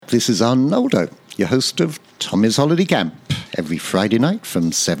This is Arnoldo, your host of Tommy's Holiday Camp, every Friday night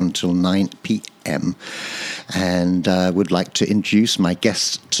from 7 till 9 p.m. And I would like to introduce my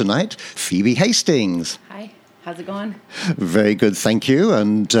guest tonight, Phoebe Hastings. Hi, how's it going? Very good, thank you.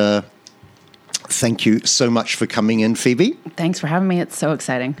 And thank you so much for coming in, Phoebe. Thanks for having me. It's so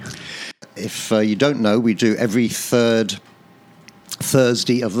exciting. If you don't know, we do every third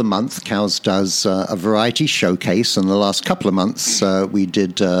Thursday of the month. KOWS does a variety showcase, and the last couple of months we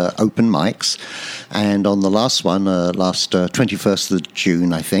did open mics, and on the last one, last 21st of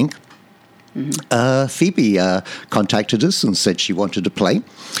June, I think, Phoebe contacted us and said she wanted to play,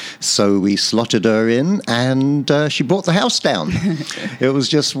 so we slotted her in, and she brought the house down. It was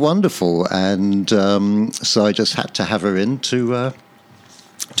just wonderful, and so I just had to have her in to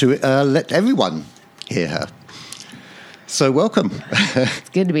let everyone hear her. So welcome. It's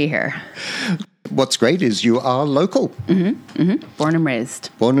good to be here. What's great is you are local. Born and raised.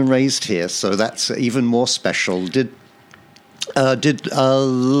 Born and raised here, so that's even more special. Did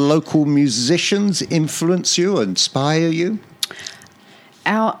local musicians influence you, inspire you?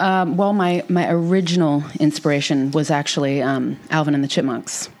 Well, my original inspiration was actually Alvin and the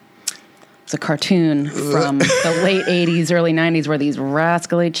Chipmunks. It's a cartoon from the late 80s, early 90s, where these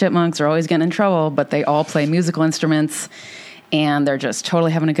rascally chipmunks are always getting in trouble, but they all play musical instruments, and they're just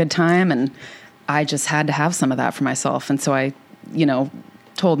totally having a good time, and I just had to have some of that for myself. And so I,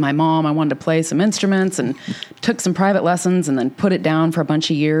 told my mom I wanted to play some instruments and took some private lessons and then put it down for a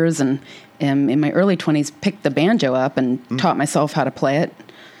bunch of years, and in my early 20s picked the banjo up and taught myself how to play it,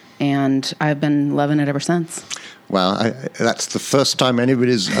 and I've been loving it ever since. Well, that's the first time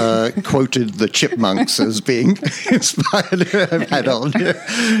anybody's quoted the Chipmunks as being inspired. I've had on,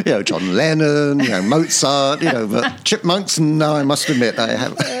 John Lennon, Mozart, but Chipmunks, no, I must admit, I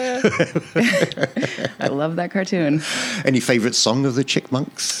have. I love that cartoon. Any favorite song of the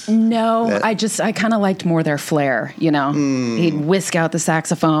Chipmunks? No, I kind of liked more their flair, He'd whisk out the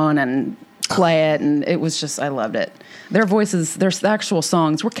saxophone and play it, and it was just, I loved it. Their voices, their actual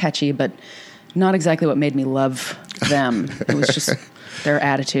songs were catchy, but not exactly what made me love them. It was just their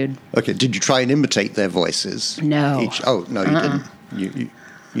attitude. Okay, did you try and imitate their voices? No. No, you didn't.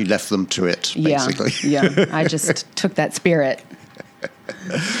 You left them to it, basically. Yeah. I just took that spirit.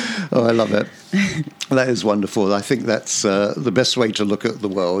 Oh, I love it. That is wonderful. I think that's the best way to look at the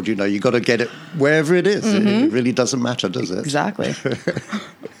world. You got to get it wherever it is. It really doesn't matter, does it? Exactly.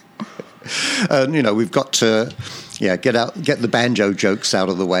 And, we've got to... get the banjo jokes out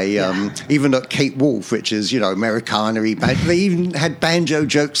of the way. Even at Cape Wolf, which is, Americana-y, they even had banjo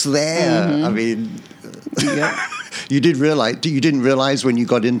jokes there. I mean, you didn't realize when you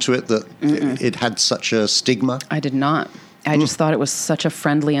got into it that it had such a stigma? I did not. I just thought it was such a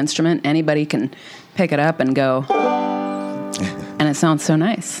friendly instrument. Anybody can pick it up and go, and it sounds so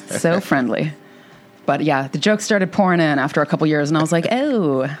nice, so friendly. But yeah, the jokes started pouring in after a couple years, and I was like,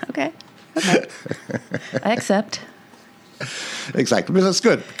 oh, okay. I accept. Exactly. But that's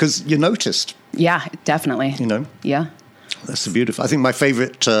good because you noticed. Yeah, definitely. Yeah. That's beautiful. I think my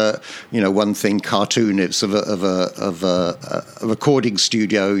favorite, one thing cartoon. It's of a recording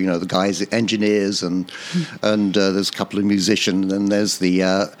studio. The guys, engineers, and there's a couple of musicians, and there's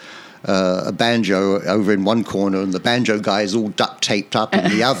the a banjo over in one corner, and the banjo guy is all duct taped up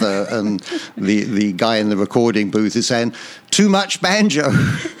in the other, and the guy in the recording booth is saying, "Too much banjo."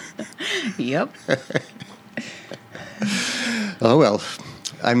 Yep. Oh, well,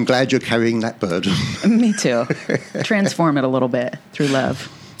 I'm glad you're carrying that burden. Me too. Transform it a little bit through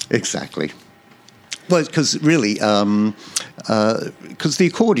love. Exactly. Well, because really, because the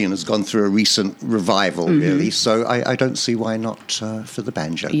accordion has gone through a recent revival, really, so I don't see why not for the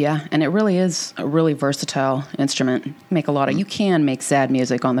banjo. Yeah, and it really is a really versatile instrument. You can make sad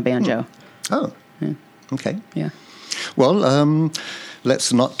music on the banjo. Oh, yeah. Okay. Yeah. Well,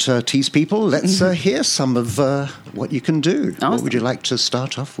 let's not tease people. Let's hear some of what you can do. Awesome. What would you like to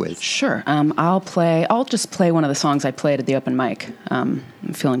start off with? Sure. I'll just play one of the songs I played at the open mic. I'm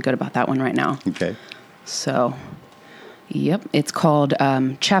feeling good about that one right now. Okay. So, yep, it's called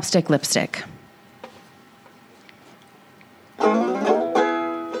Chapstick Lipstick.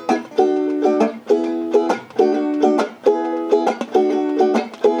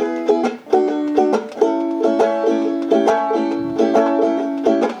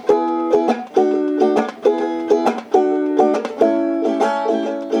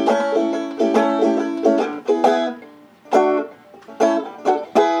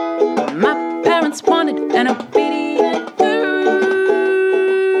 Wanted an obedient girl.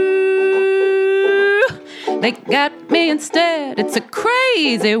 They got me instead. It's a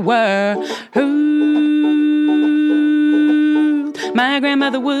crazy world. Ooh. My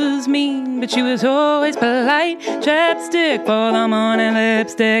grandmother was mean, but she was always polite. Chapstick for the morning,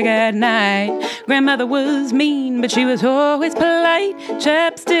 lipstick at night. Grandmother was mean, but she was always polite.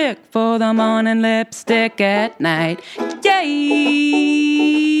 Chapstick for the morning, lipstick at night. Yay!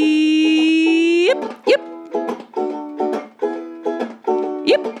 Yep, yep.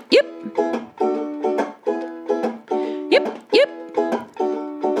 Yep, yep. Yep, yep.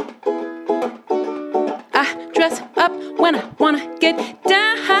 I dress up when I wanna get down.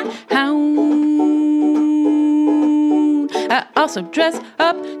 I also dress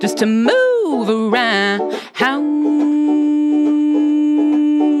up just to move around.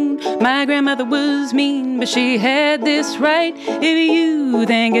 My grandmother was mean, but she had this right. If you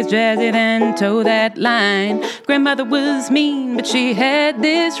think it's jazzy, then toe that line. Grandmother was mean, but she had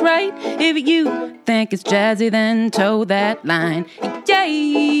this right. If you think it's jazzy, then toe that line. Yay!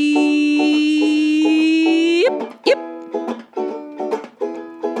 Yep, yep.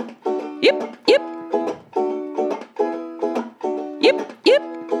 Yep, yep. Yep, yep.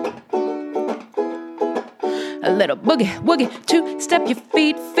 A little boogie, woogie, two-step, your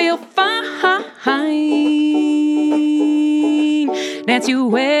feet feel fine. Dance your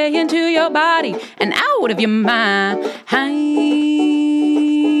way into your body and out of your mind.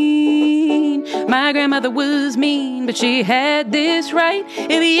 My grandmother was mean, but she had this right.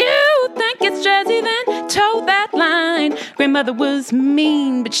 If you think it's jazzy, then toe that line. Grandmother was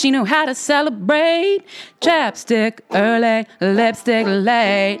mean, but she knew how to celebrate. Chapstick early, lipstick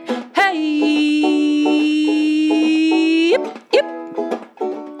late. Hey, yep, yep.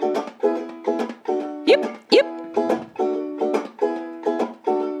 Yep, yep.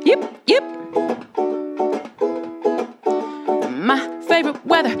 Yep, yep. My favorite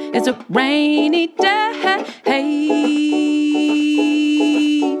weather is a rainy day.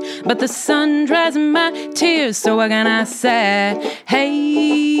 But the sun dries my tears, so what can I say? Hey,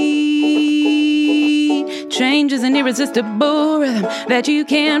 change is an irresistible rhythm that you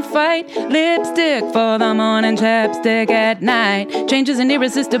can't fight. Lipstick for the morning, chapstick at night. Change is an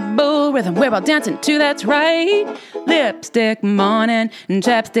irresistible rhythm. We're all dancing to that's right. Lipstick morning and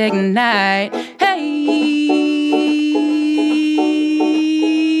chapstick night. Hey.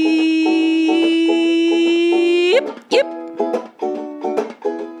 Yep.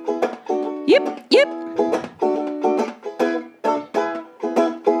 Yep, yep.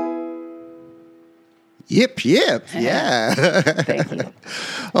 Yip, yip. Yeah. Thank you.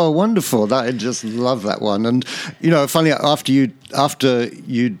 Oh, wonderful. I just love that one. And, funny, after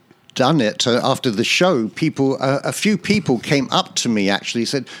you'd done it, after the show, a few people came up to me, actually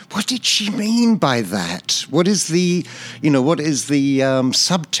said, what did she mean by that? What is the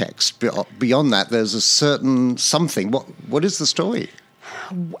subtext beyond that? There's a certain something. What is the story?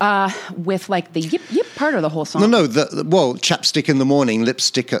 With like the yip yip part or the whole song? No. Chapstick in the morning,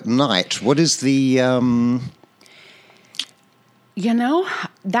 lipstick at night. What is the?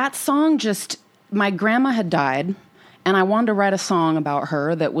 That song just. My grandma had died, and I wanted to write a song about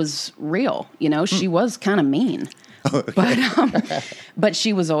her that was real. She was kind of mean, but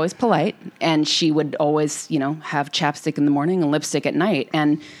she was always polite, and she would always, have chapstick in the morning and lipstick at night,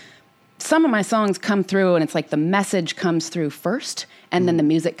 and. Some of my songs come through and it's like the message comes through first and then the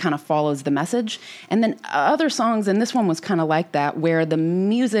music kind of follows the message. And then other songs, and this one was kind of like that, where the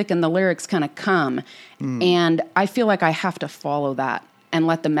music and the lyrics kind of come. And I feel like I have to follow that and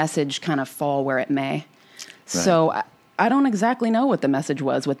let the message kind of fall where it may. Right. So I don't exactly know what the message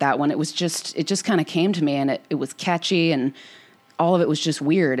was with that one. It just kind of came to me, and it was catchy, and all of it was just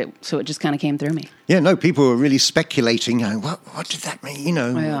weird. So it just kind of came through me. Yeah, no, people were really speculating, what did that mean?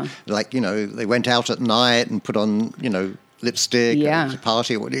 They went out at night and put on, lipstick,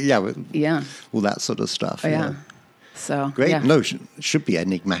 party, all that sort of stuff. Yeah. So great. Yeah. No, should be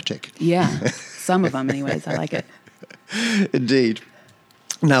enigmatic. Yeah, some of them anyways. I like it. Indeed.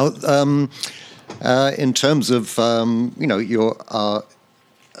 Now, in terms of, you're a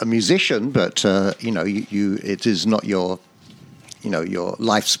musician, but, it is not your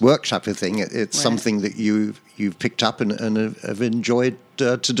life's work type of thing. It's right. Something that you've picked up and have enjoyed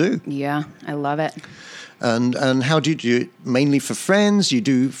to do. Yeah, I love it. And how do you do it? Mainly for friends? You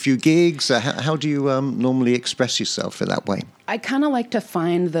do a few gigs? How do you normally express yourself in that way? I kind of like to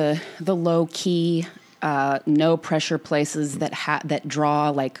find the low key, no pressure places that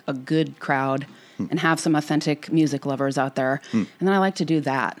draw like a good crowd and have some authentic music lovers out there. And then I like to do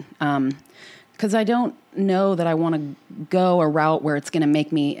that. Because I don't know that I want to go a route where it's going to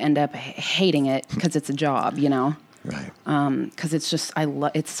make me end up hating it because it's a job, Right. Because it's just,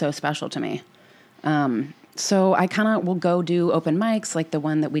 it's so special to me. So I kind of will go do open mics like the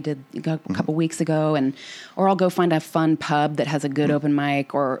one that we did a couple weeks ago, or I'll go find a fun pub that has a good open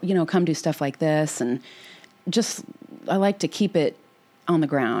mic, or, come do stuff like this. And just, I like to keep it on the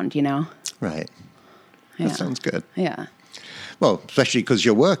ground, Right. Yeah. That sounds good. Yeah. Well, especially because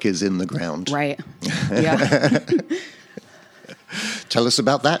your work is in the ground. Right. Yeah. Tell us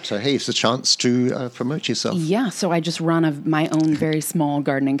about that. Hey, it's a chance to promote yourself. Yeah, so I just run my own very small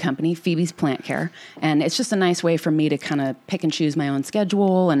gardening company, Phoebe's Plant Care, and it's just a nice way for me to kind of pick and choose my own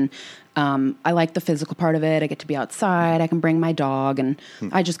schedule, and I like the physical part of it. I get to be outside, I can bring my dog, and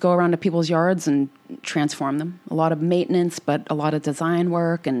I just go around to people's yards and transform them. A lot of maintenance, but a lot of design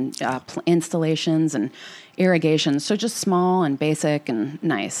work and installations and irrigation, so just small and basic and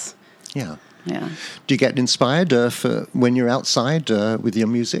nice. Yeah. Yeah. Do you get inspired for when you're outside with your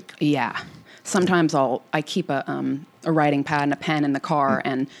music? Yeah. Sometimes I keep a writing pad and a pen in the car,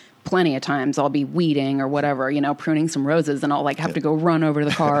 and plenty of times I'll be weeding or whatever, pruning some roses, and I'll have to go run over to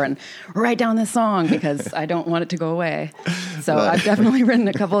the car and write down this song because I don't want it to go away. So Right. I've definitely written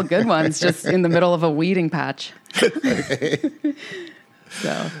a couple of good ones just in the middle of a weeding patch.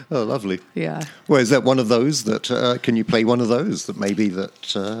 So. Oh, lovely. Yeah. Well, is that one of those that, can you play one of those that maybe that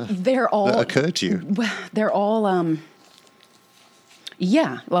that occurred to you? They're all,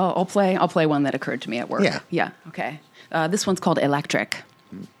 yeah. Well, I'll play one that occurred to me at work. Yeah. Yeah. Okay. This one's called Electric.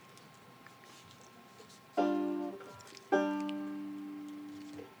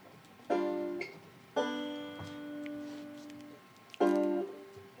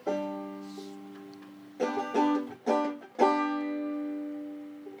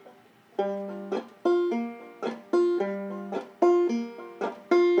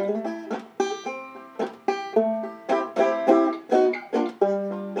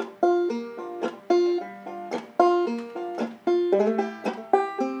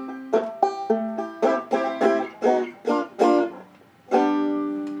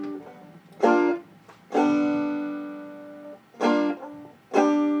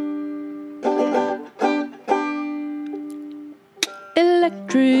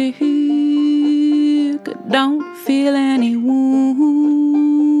 Electric, don't feel any wound,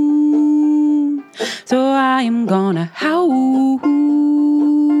 so I am gonna howl,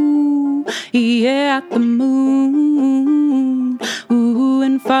 yeah, at the moon, ooh,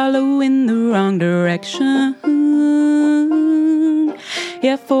 and follow in the wrong direction,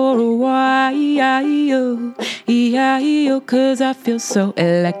 yeah, for a while, yeah, 'cause I feel so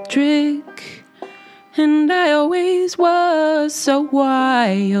electric. And I always was so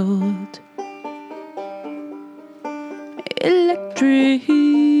wild. Electric,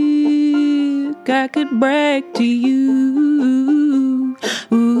 I could brag to you,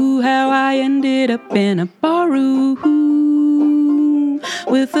 ooh, how I ended up in a barroom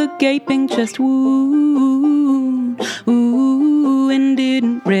with a gaping chest wound, ooh, and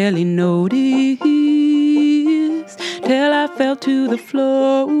didn't really notice till I fell to the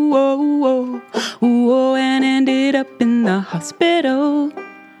floor, and ended up in the hospital.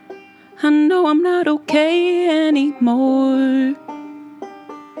 I know I'm not okay anymore.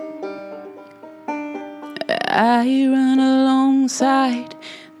 I run alongside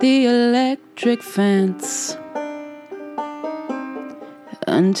the electric fence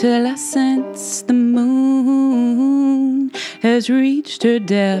until I sense the moon has reached her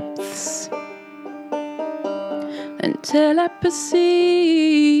depths, until I perceive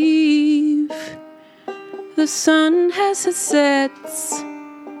the sun has sets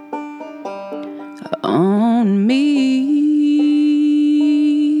on me.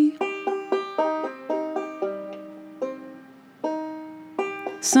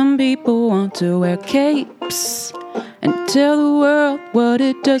 Some people want to wear capes and tell the world what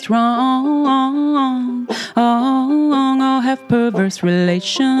it does wrong, or have perverse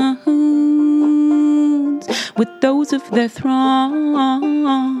relations with those of their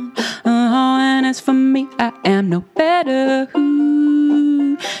throng. And as for me, I am no better,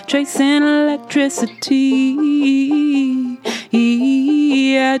 tracing electricity.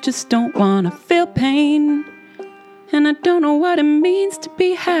 I just don't want to feel pain, and I don't know what it means to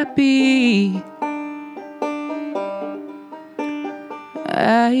be happy.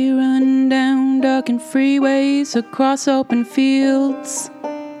 I run down darkened freeways across open fields,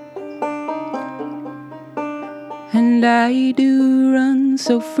 and I do run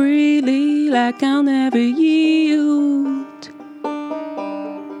so freely like I'll never yield.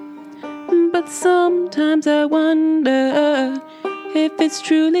 But sometimes I wonder if it's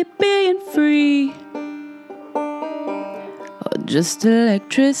truly being free, or just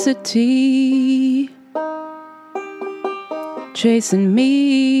electricity chasing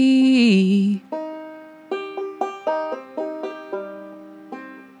me.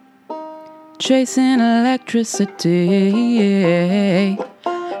 chasing electricity,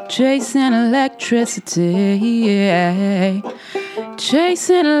 chasing electricity,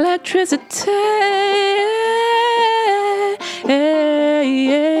 chasing electricity.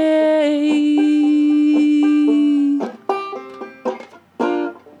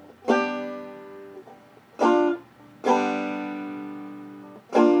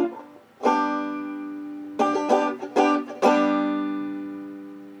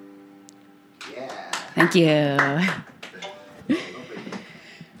 Thank you.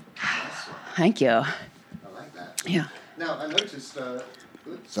 Thank you. I like that. Yeah. Now, I noticed...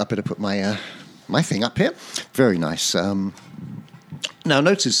 I better put my my thing up here. Very nice. Now,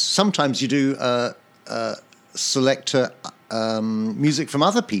 notice sometimes you do select music from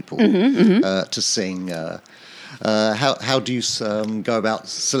other people to sing. How do you go about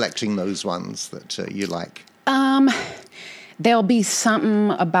selecting those ones that you like? There'll be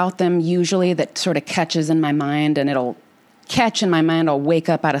something about them usually that sort of catches in my mind, and it'll catch in my mind. I'll wake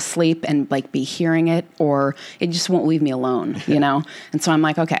up out of sleep and like be hearing it, or it just won't leave me alone, you know? And so I'm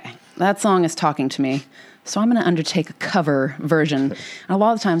like, okay, that song is talking to me, so I'm going to undertake a cover version. And a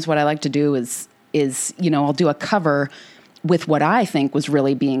lot of times what I like to do is, you know, I'll do a cover with what I think was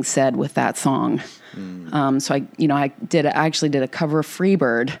really being said with that song. So I actually did a cover of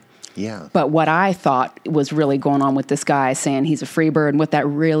Freebird. Yeah. But what I thought was really going on with this guy saying he's a free bird and what that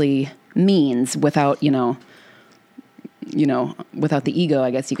really means without, you know, without the ego,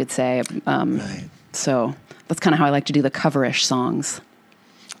 I guess you could say. Right. So that's kind of how I like to do the cover-ish songs.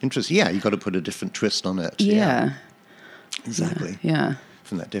 Interesting. Yeah, you've got to put a different twist on it. Yeah. Exactly. Yeah.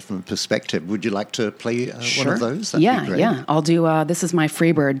 From that different perspective. Would you like to play Sure. one of those? That'd be great. Yeah. I'll do, this is my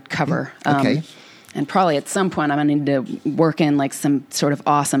Freebird cover. Okay. And probably at some point I'm going to need to work in like some sort of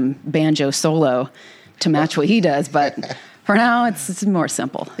awesome banjo solo to match what he does. But for now, it's more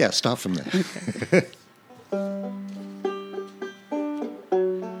simple. Yeah, start from there.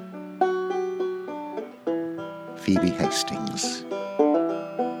 Phoebe Hastings.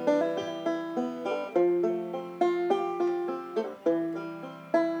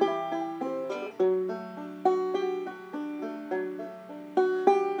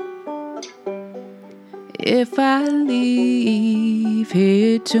 If I leave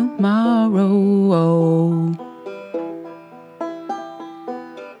here tomorrow,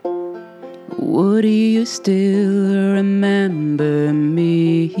 would you still remember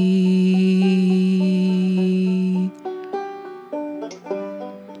me?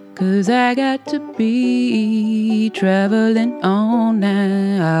 'Cause I got to be traveling on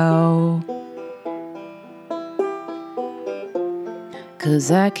now.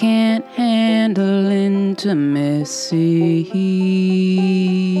 'Cause I can't handle intimacy.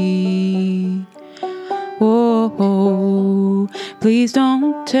 Whoa, please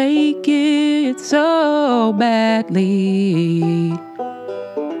don't take it so badly.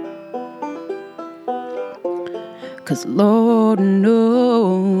 'Cause Lord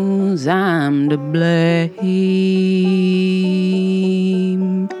knows I'm to blame.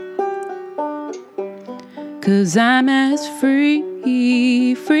 'Cause I'm as free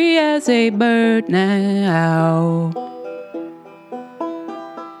as a bird now.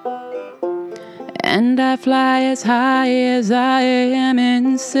 And I fly as high as I am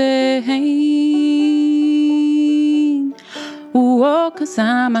insane. Whoa, 'cause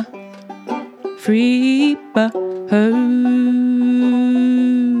I'm a free bird.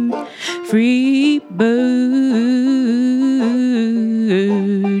 Free bird.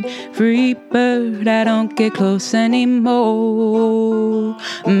 Free bird, I don't get close anymore.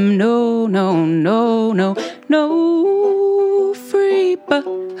 No, no, no, no, no. Free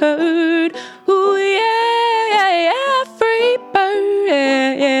bird. Ooh, yeah, yeah, yeah. Free bird,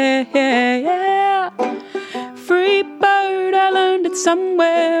 yeah, yeah, yeah, yeah. Free bird, I learned it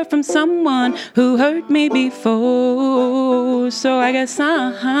somewhere from someone who hurt me before. So I guess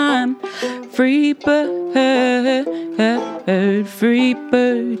I'm free bird. Free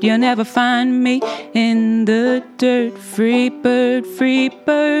bird, you'll never find me in the dirt. Free bird, free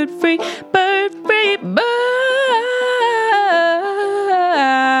bird, free bird, free bird.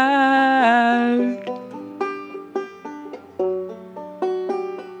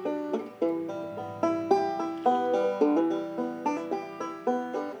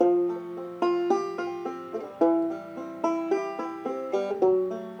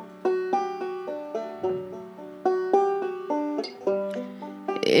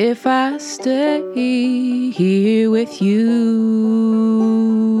 If I stay here with you,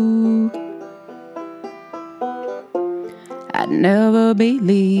 I'd never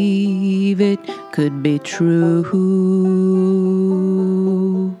believe it could be true.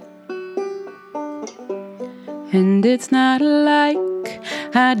 And it's not like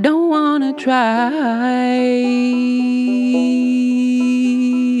I don't want to try.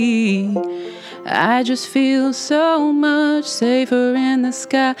 I just feel so much safer in the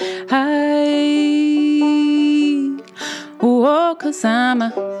sky. Oh, 'cause I'm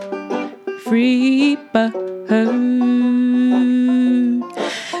a free bird.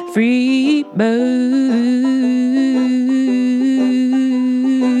 Free bird.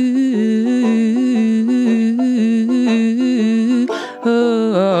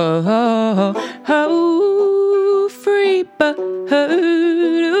 Oh, free bird.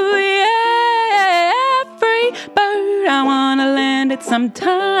 Oh, yeah, free bird. I wanna land it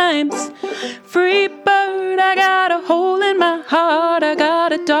sometimes. Free bird, I got a hole in my heart. I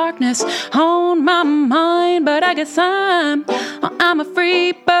got a darkness on my mind, but I guess I'm a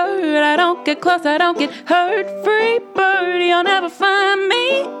free bird. I don't get close, I don't get hurt. Free bird, you'll never find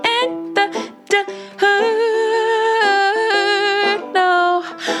me in the hurt. No,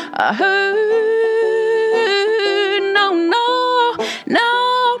 I hurt. No, no,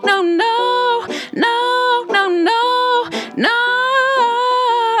 no, no, no, no, no, no, no.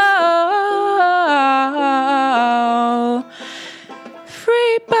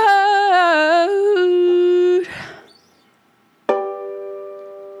 Free bird.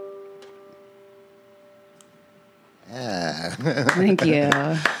 Yeah. Thank you.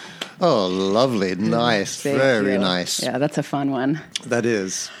 Oh, lovely. Nice. Thank Very you. nice. Yeah, that's a fun one. That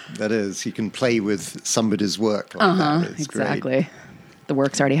is. You can play with somebody's work like that. It's Exactly. great. The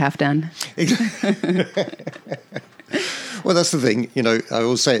work's already half done. Well, that's the thing. You know, I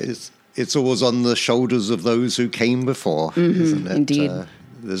always say it's always on the shoulders of those who came before, isn't it? Indeed.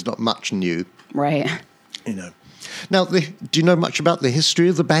 There's not much new, Right. you know. Now, do you know much about the history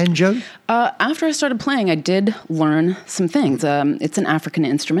of the banjo? After I started playing, I did learn some things. It's an African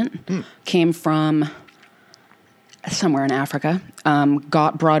instrument. Came from somewhere in Africa.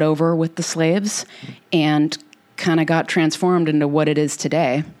 Got brought over with the slaves and kind of got transformed into what it is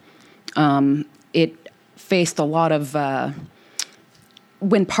today. It faced a lot of...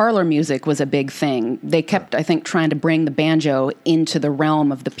 when parlor music was a big thing, they kept, I think, trying to bring the banjo into the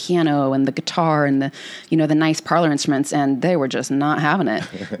realm of the piano and the guitar and the nice parlor instruments, and they were just not having it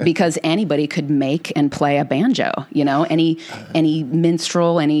because anybody could make and play a banjo. Any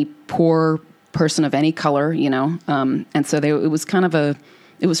minstrel, any poor person of any color, and so it was kind of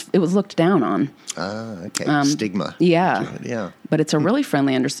it was looked down on. Ah, okay, stigma. Yeah, yeah. But it's a really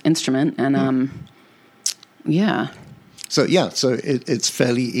friendly instrument, and yeah. So it's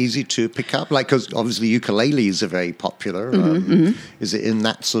fairly easy to pick up, because obviously ukuleles are very popular. Is it in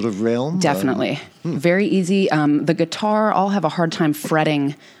that sort of realm? Definitely. Very easy. The guitar, I'll have a hard time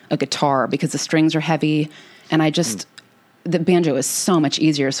fretting a guitar because the strings are heavy, and the banjo is so much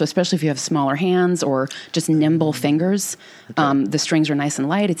easier. So especially if you have smaller hands or just nimble fingers, the strings are nice and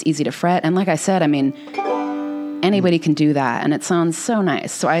light. It's easy to fret. And like I said, anybody can do that, and it sounds so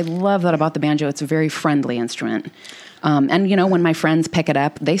nice. So I love that about the banjo. It's a very friendly instrument. And when my friends pick it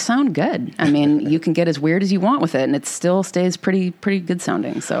up, they sound good. You can get as weird as you want with it, and it still stays pretty good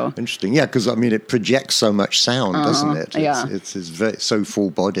sounding. So interesting, yeah, because it projects so much sound, doesn't it? Yeah, it's very so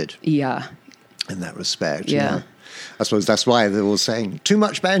full-bodied. Yeah, in that respect. Yeah. I suppose that's why they're all saying too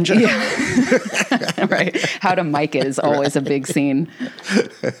much banjo. Yeah. Right. How to mic it is always a big scene.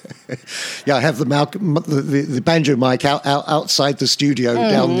 Yeah, I have the banjo mic outside the studio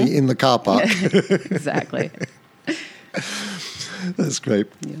down in the car park. Exactly. That's great.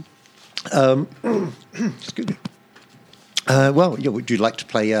 Yeah. Excuse me. Would you like to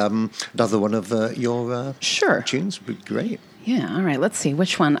play another one of your sure tunes? Would be great. Yeah. All right. Let's see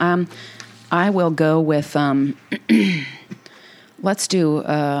which one. I will go with. We'll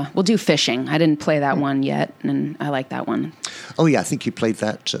do Fishing. I didn't play that one yet, and I like that one. Oh yeah, I think you played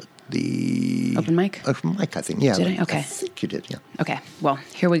that at the open mic. Open mic, I think. Yeah. Did I? Okay. I think you did. Yeah. Okay. Well,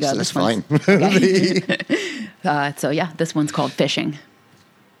 here we go. So this that's fine. Okay. This one's called Fishing.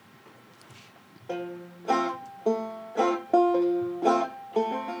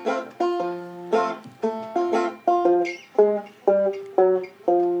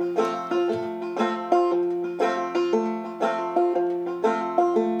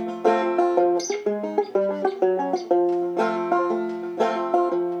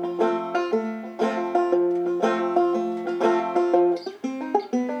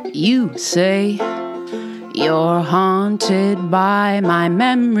 You say you're haunted by my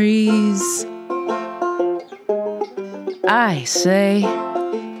memories. I say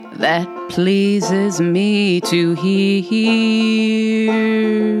that pleases me to hear.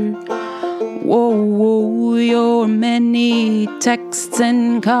 Whoa, your many texts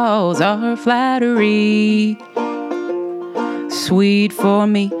and calls are flattery. sweet for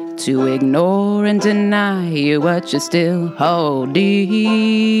me to ignore and deny you, but you still hold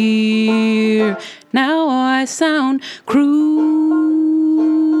dear. Now I sound cruel,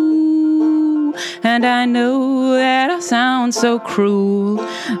 and I know that I sound so cruel,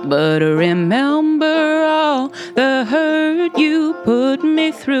 but remember all the hurt you put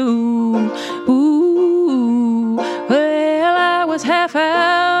me through. Ooh, well, I was half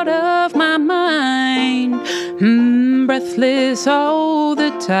out of my mind, breathless all the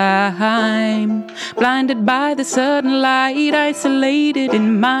time, blinded by the sudden light, isolated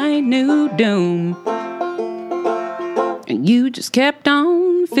in my new doom. And you just kept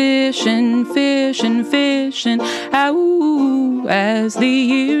on fishing, fishing, fishing. Ooh, as the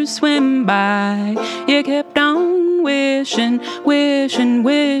years swim by, you kept on wishing, wishing,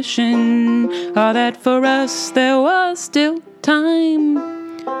 wishing. Oh, that for us there was still time.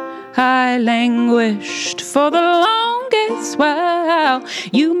 I languished for the longest while.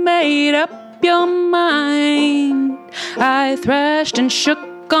 You made up your mind. I thrashed and shook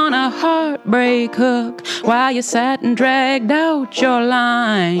on a heartbreak hook while you sat and dragged out your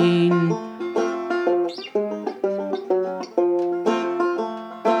line.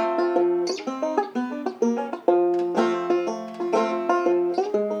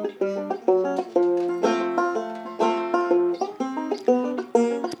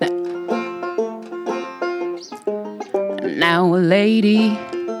 Now a lady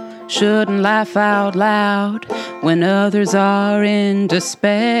shouldn't laugh out loud when others are in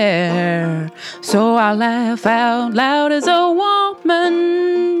despair. So I laugh out loud as a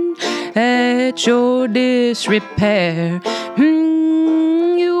woman at your disrepair.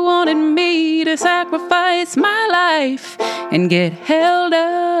 You wanted me to sacrifice my life and get held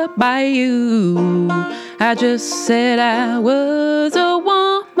up by you. I just said I was a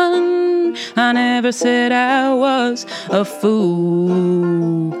woman. I never said I was a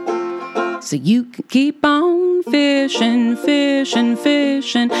fool. So you can keep on fishing, fishing,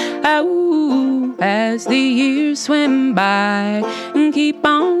 fishing. Ooh, as the years swim by, and keep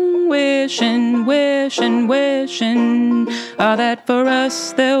on wishing, wishing, wishing. Oh, that for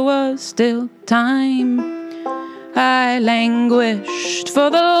us there was still time. I languished for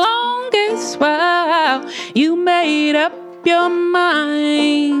the longest while. You made up your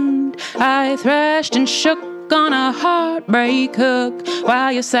mind. I thrashed and shook on a heartbreak hook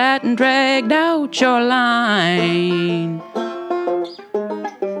while you sat and dragged out your line.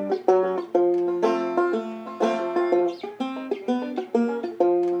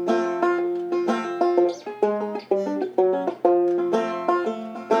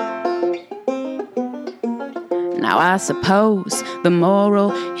 Now I suppose the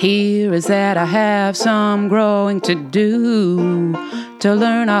moral here is that I have some growing to do, to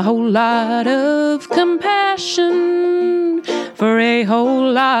learn a whole lot of compassion for a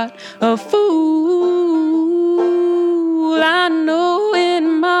whole lot of fool. I know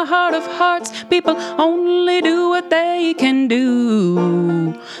in my heart of hearts people only do what they can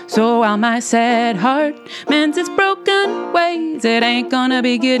do. So while my sad heart mends its broken ways, it ain't gonna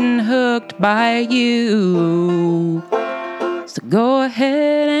be getting hooked by you. So go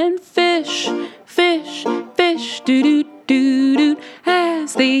ahead and fish, fish, fish, do-do-do-do.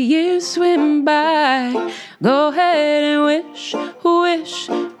 As the years swim by, go ahead and wish, wish,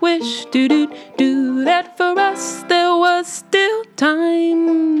 wish, do-do-do. That for us there was still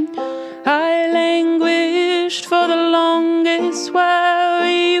time. I languished for the longest while.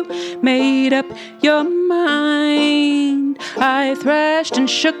 You made up your mind. I thrashed and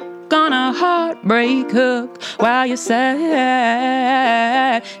shook on a heartbreak hook while you sat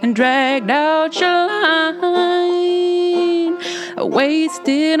and dragged out your line. I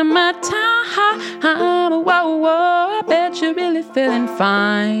wasted my time. Whoa, whoa, I bet you're really feeling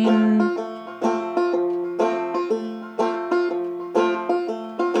fine.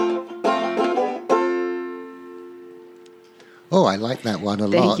 Oh, I like that one a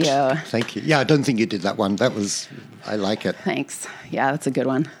lot. Thank you. Thank you. Yeah, I don't think you did that one. I like it. Thanks. Yeah, that's a good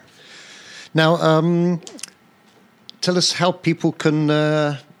one. Now, tell us how people can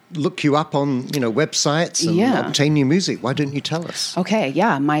look you up on, websites and obtain your music. Why don't you tell us? Okay,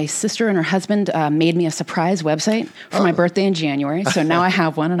 yeah. My sister and her husband made me a surprise website for my birthday in January. So now I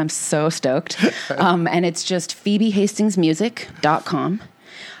have one, and I'm so stoked. And it's just PhoebeHastingsmusic.com.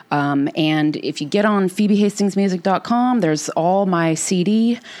 And if you get on PhoebeHastingsmusic.com, there's all my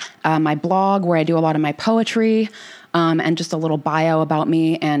CD, my blog where I do a lot of my poetry, and just a little bio about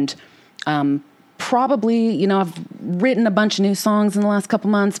me, and probably, you know, I've written a bunch of new songs in the last couple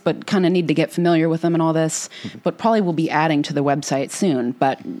months, but kind of need to get familiar with them and all this. But probably will be adding to the website soon.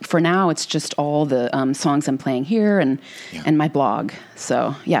 But for now, it's just all the songs I'm playing here and my blog.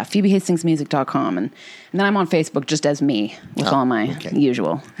 So yeah, PhoebeHastingsMusic.com. And then I'm on Facebook just as me with all my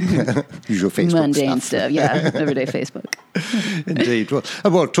usual Facebook mundane stuff. Yeah, everyday Facebook. Indeed.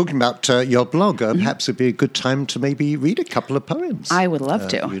 Well, talking about your blog, perhaps it'd be a good time to maybe read a couple of poems. I would love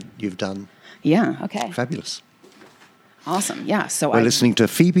to. You've done. Yeah, okay. Fabulous. Awesome, yeah. So we're listening to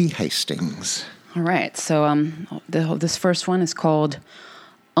Phoebe Hastings. All right, so this first one is called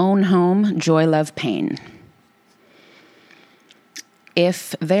Own Home, Joy, Love, Pain.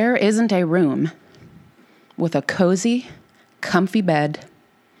 If there isn't a room with a cozy, comfy bed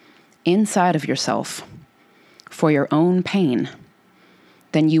inside of yourself for your own pain,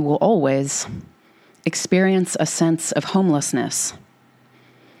 then you will always experience a sense of homelessness.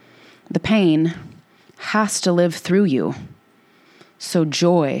 The pain has to live through you. So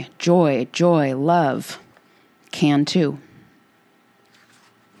joy, joy, joy, love can too.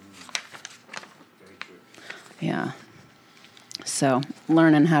 Yeah. So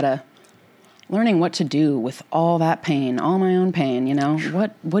learning what to do with all that pain, all my own pain, you know,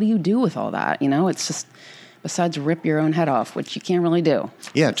 what do you do with all that? You know, it's just, besides rip your own head off, which you can't really do.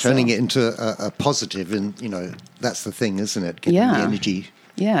 Yeah. Turning it into a positive, and, you know, that's the thing, isn't it? Getting the energy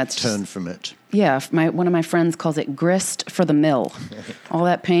turned from it. Yeah. One of my friends calls it grist for the mill. All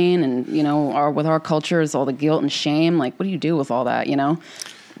that pain and, you know, with our culture is all the guilt and shame. Like, what do you do with all that, you know?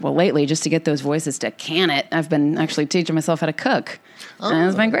 Well, lately, just to get those voices to can it, I've been actually teaching myself how to cook. And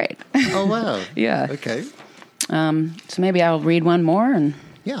it's been great. Oh, wow. Yeah. Okay. So maybe I'll read one more. And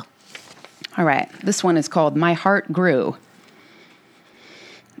yeah. All right. This one is called My Heart Grew.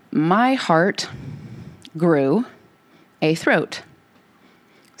 My heart grew a throat.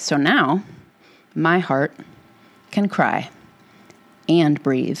 So now my heart can cry and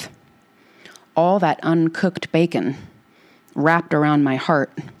breathe. All that uncooked bacon wrapped around my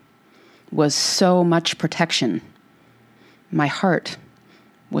heart was so much protection. My heart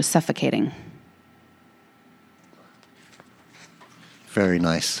was suffocating. Very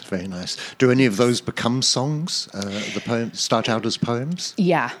nice, very nice. Do any of those become songs? The poems start out as poems?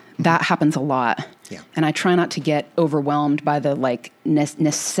 Yeah, that happens a lot. Yeah. And I try not to get overwhelmed by the like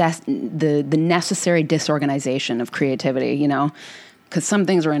the necessary disorganization of creativity, you know? Because some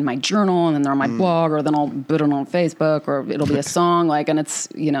things are in my journal and then they're on my blog, or then I'll put it on Facebook, or it'll be a song, like, and it's,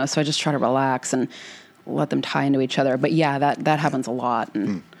 you know, so I just try to relax and let them tie into each other. But yeah, that happens a lot,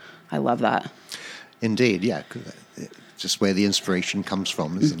 and I love that. Indeed, yeah. Just where the inspiration comes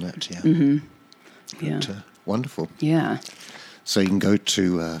from, isn't it? Yeah. Mm-hmm. Yeah. But, wonderful. Yeah. So you can go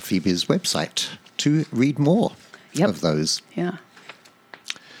to Phoebe's website to read more of those. Yeah.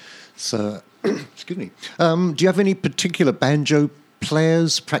 So, excuse me. Do you have any particular banjo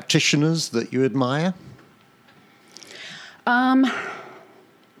players, practitioners that you admire? I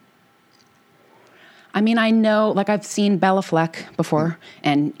mean, I know, like, I've seen Bela Fleck before,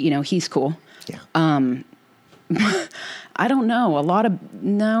 and, you know, he's cool. Yeah. I don't know.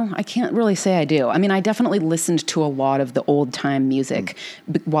 No, I can't really say I do. I mean, I definitely listened to a lot of the old time music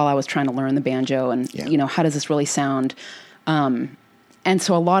while I was trying to learn the banjo and, you know, how does this really sound? And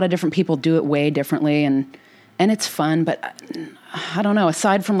so a lot of different people do it way differently, and it's fun, but I don't know.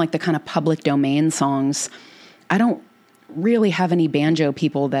 Aside from like the kind of public domain songs, I don't really have any banjo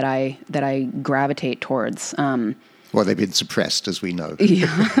people that I gravitate towards. Well, they've been suppressed, as we know.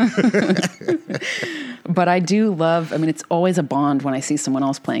 Yeah. But I do love, I mean, it's always a bond when I see someone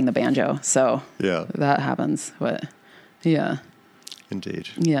else playing the banjo. So that happens. But yeah. Indeed.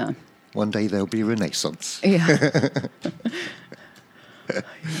 Yeah. One day there'll be a renaissance. Yeah.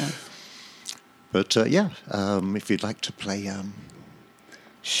 But if you'd like to play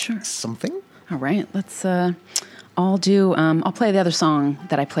sure. something. All right. Let's, I'll play the other song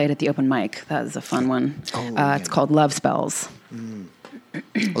that I played at the open mic. That was a fun one. It's called Love Spells.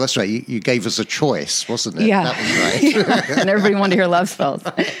 Well, that's right. You gave us a choice, wasn't it? Yeah. That was right. And everybody wanted to hear Love Spells.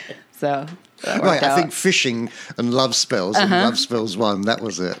 So right, I think Fishing and Love Spells and Love Spells 1, that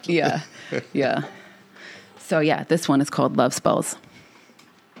was it. Yeah. Yeah. So yeah, this one is called Love Spells.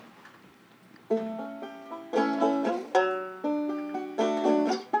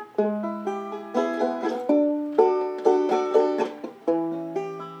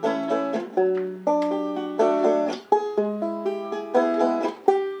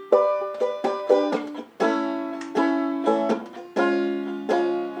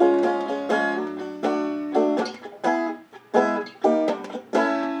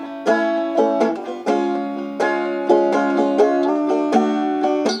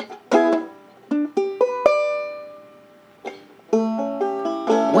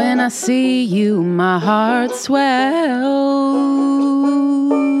 I see you, my heart swells.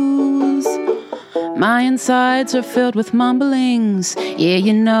 My insides are filled with mumblings. Yeah,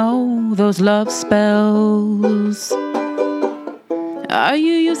 you know those love spells. Are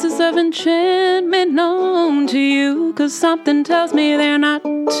you useless of enchantment known to you? 'Cause something tells me they're not.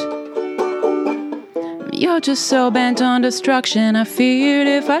 You're just so bent on destruction. I feared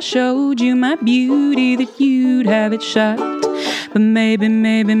if I showed you my beauty that you'd have it shut. But maybe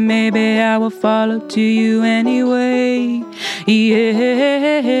I will follow to you anyway.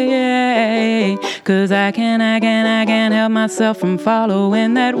 Yeah, 'cause I can't help myself from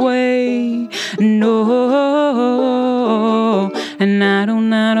following that way. No, and I don't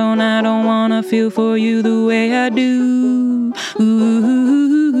wanna feel for you the way I do. Ooh.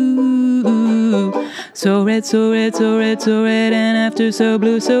 So red, so red, so red, so red, and after so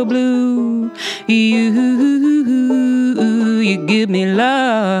blue, so blue. You give me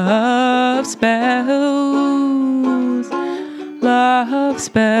love spells,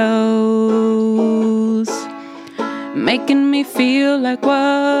 making me feel like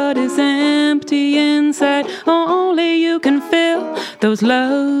what is empty inside. Only you can fill those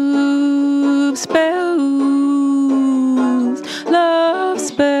love spells, love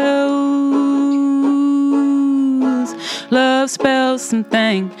spells. Love spells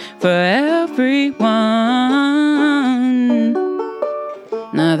something for everyone.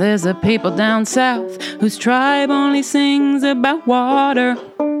 Now there's a people down south whose tribe only sings about water,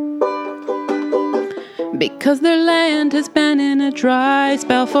 because their land has been in a dry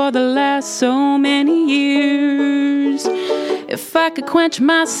spell for the last so many years. If I could quench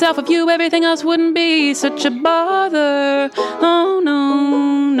myself of you, everything else wouldn't be such a bother. Oh no,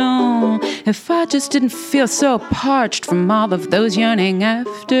 no. If I just didn't feel so parched from all of those yearning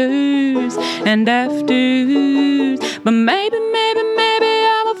afters and afters. But maybe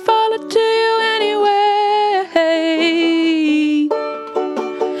I will follow to you anyway.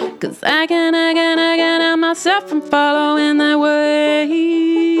 'Cause I can't help myself from following that way.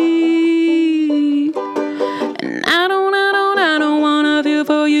 And I don't wanna feel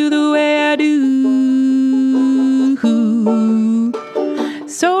for you the way I do.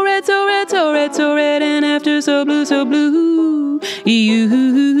 So red, so red, so red, so red, and after so blue, so blue. You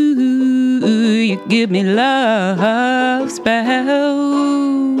give me love spells,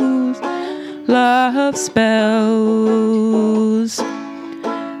 love spells,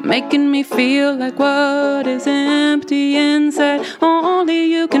 making me feel like what is empty inside. Only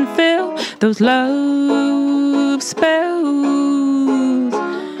you can fill those love spells,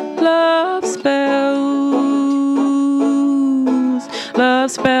 love spells.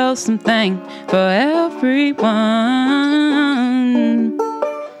 Love spells something for everyone.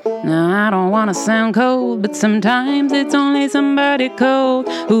 Now I don't wanna sound cold, but sometimes it's only somebody cold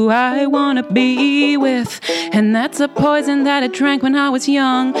who I wanna be with. And that's a poison that I drank when I was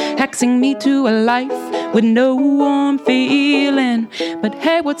young, hexing me to a life with no warm feeling. But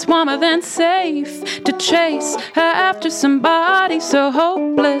hey, what's warmer than safe to chase after somebody so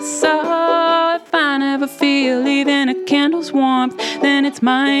hopeless? Oh, if I never feel even a candle's warmth, then it's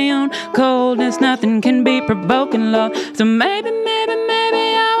my own coldness. Nothing can be provoking love. So maybe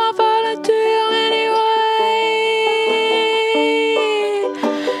I won't follow to you anyway.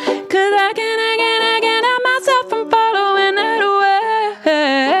 'Cause I can't help myself from following that way.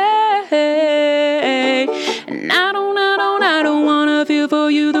 And I don't wanna feel for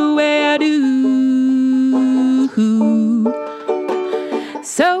you the way I do.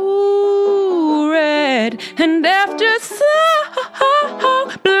 So red, and after so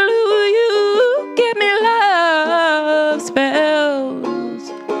blue, you give me love spells,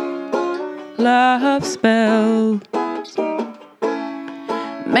 love spells,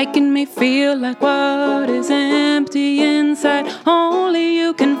 making me feel like what is empty inside. Only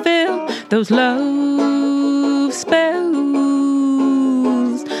you can fill those love spells,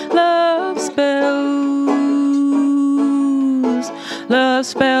 love spells. Love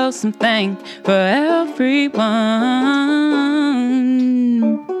spells something for everyone.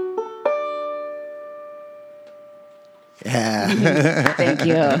 Yeah. Thank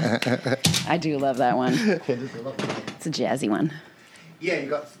you. I do love that one. It's a jazzy one. Yeah, you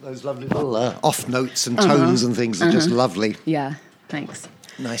got those lovely little off notes and tones and things. Are just lovely. Yeah, thanks.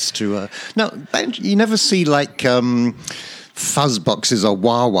 Nice to... Now, you never see like fuzz boxes or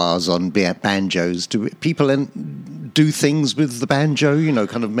wah-wahs on banjos. Do people do things with the banjo, you know,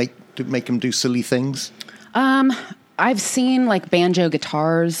 kind of make them do silly things? I've seen like banjo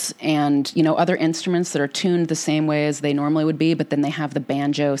guitars and, you know, other instruments that are tuned the same way as they normally would be, but then they have the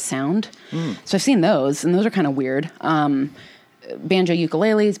banjo sound. So I've seen those, and those are kind of weird. banjo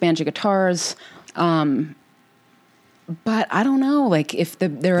ukuleles, banjo guitars. But I don't know, like, if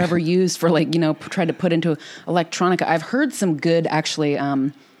they're ever used for, like, try to put into electronica. I've heard some good, actually,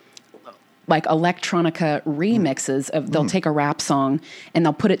 like electronica remixes of, they'll take a rap song and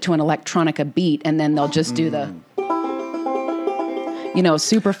they'll put it to an electronica beat, and then they'll just do the,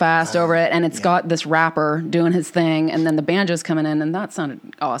 super fast over it, and it's got this rapper doing his thing, and then the banjo's coming in, and that sounded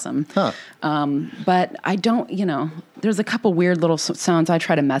awesome. Huh. But I don't, there's a couple weird little sounds I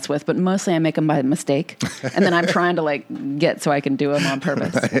try to mess with, but mostly I make them by mistake, and then I'm trying to, like, get so I can do them on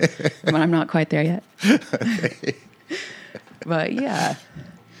purpose. But I'm not quite there yet. Okay. But yeah.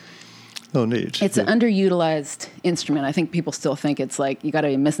 Oh, neat. It's an underutilized instrument. I think people still think it's like you got to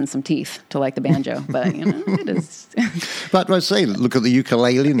be missing some teeth to like the banjo, but it is. But I say, look at the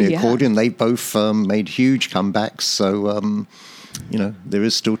ukulele and the accordion. They both made huge comebacks. So, there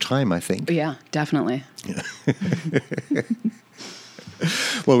is still time, I think. Yeah, definitely. Yeah.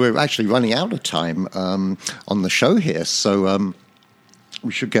 Well, we're actually running out of time on the show here, so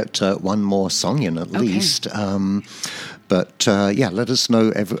we should get one more song in at least. But let us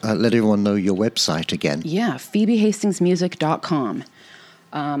know, let everyone know your website again. Yeah, PhoebeHastingsMusic.com.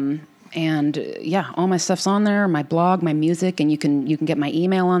 And all my stuff's on there, my blog, my music, and you can get my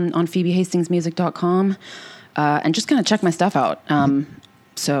email on PhoebeHastingsMusic.com, and just kind of check my stuff out.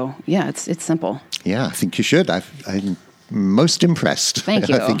 So yeah, it's simple. Yeah, I think you should. I'm most impressed. Thank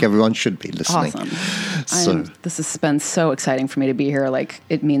you. I think everyone should be listening. Awesome. This has been so exciting for me to be here. Like,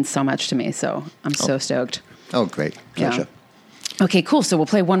 it means so much to me. So I'm so stoked. Oh, great. Pleasure. Yeah. Okay, cool. So we'll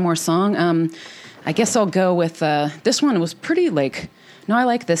play one more song. I guess I'll go with this one. It was pretty I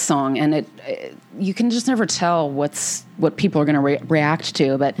like this song, and you can just never tell what people are going to react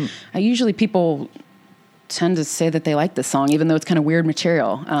to. But usually people tend to say that they like this song, even though it's kind of weird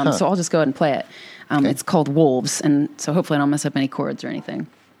material. So I'll just go ahead and play it. Okay. It's called Wolves, and so hopefully I don't mess up any chords or anything.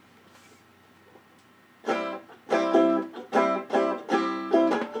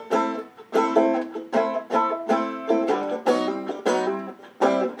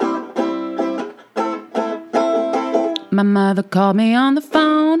 My mother called me on the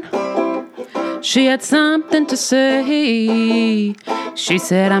phone. She had something to say. She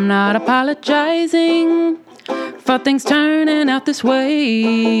said, I'm not apologizing for things turning out this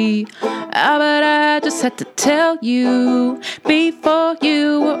way. But I just had to tell you, before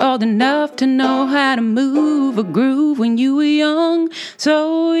you were old enough to know how to move a groove when you were young,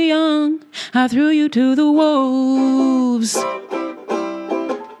 so young, I threw you to the wolves.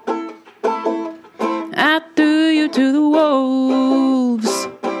 I threw you to the wolves.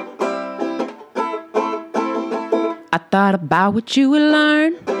 I thought about what you would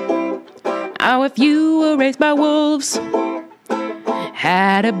learn. Oh, if you were raised by wolves.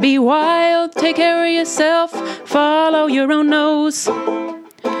 Had to be wild, take care of yourself, follow your own nose.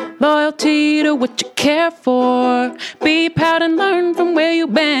 Loyalty to what you care for. Be proud and learn from where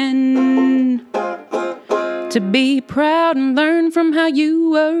you've been. To be proud and learn from how you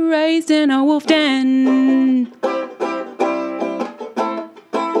were raised in a wolf den.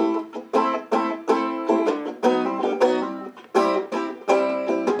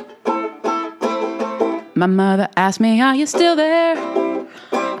 My mother asked me, are you still there?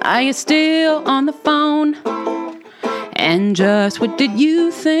 Are you still on the phone? And just what did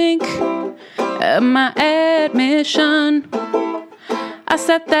you think of my admission? I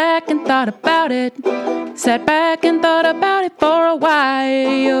sat back and thought about it. Sat back and thought about it for a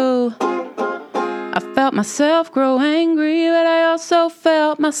while. I felt myself grow angry, but I also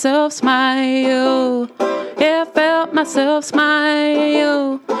felt myself smile. Yeah, I felt myself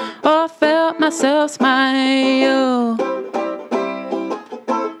smile. Oh, I felt myself smile.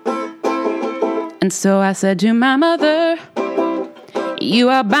 And so I said to my mother, you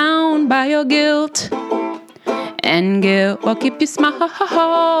are bound by your guilt. And guilt will keep you small.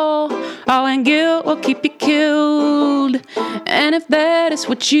 Oh, and guilt will keep you killed. And if that is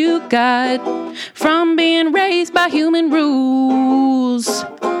what you got from being raised by human rules,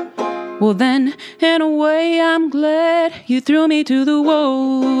 well then, in a way, I'm glad you threw me to the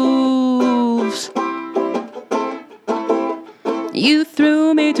wolves. You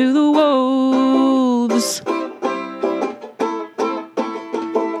threw me to the wolves.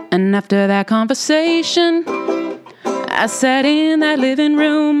 And after that conversation, I sat in that living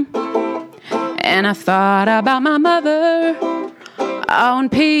room and I thought about my mother, on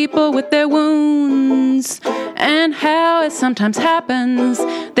people with their wounds, and how it sometimes happens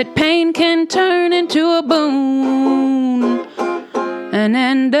that pain can turn into a boon and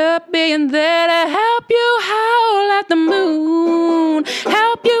end up being there to help you howl at the moon,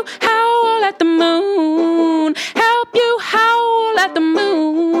 help you howl at the moon, help you howl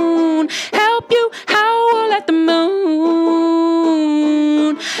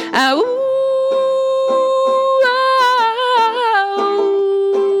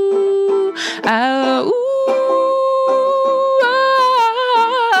Ooh, oh.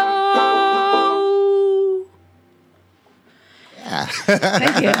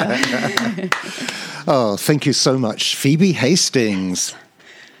 Thank you. Oh, thank you so much, Phoebe Hastings.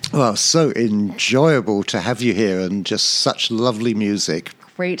 Well, so enjoyable to have you here and just such lovely music.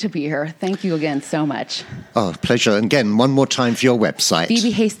 Great to be here. Thank you again so much. Oh, pleasure. And again, one more time for your website.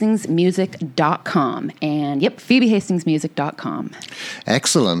 PhoebeHastingsMusic.com. And PhoebeHastingsMusic.com.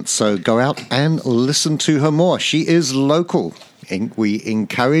 Excellent. So go out and listen to her more. She is local. We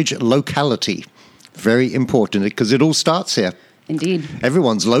encourage locality. Very important because it all starts here. Indeed.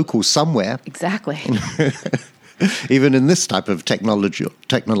 Everyone's local somewhere. Exactly. Even in this type of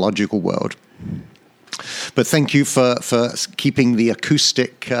technological world. But thank you for keeping the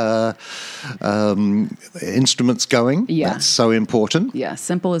acoustic instruments going. Yeah. That's so important. Yeah,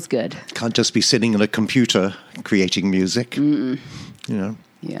 simple is good. Can't just be sitting at a computer creating music. You know.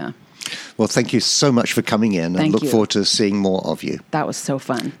 Yeah. Well, thank you so much for coming in and look forward to seeing more of you. That was so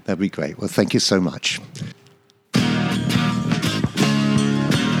fun. That'd be great. Well, thank you so much.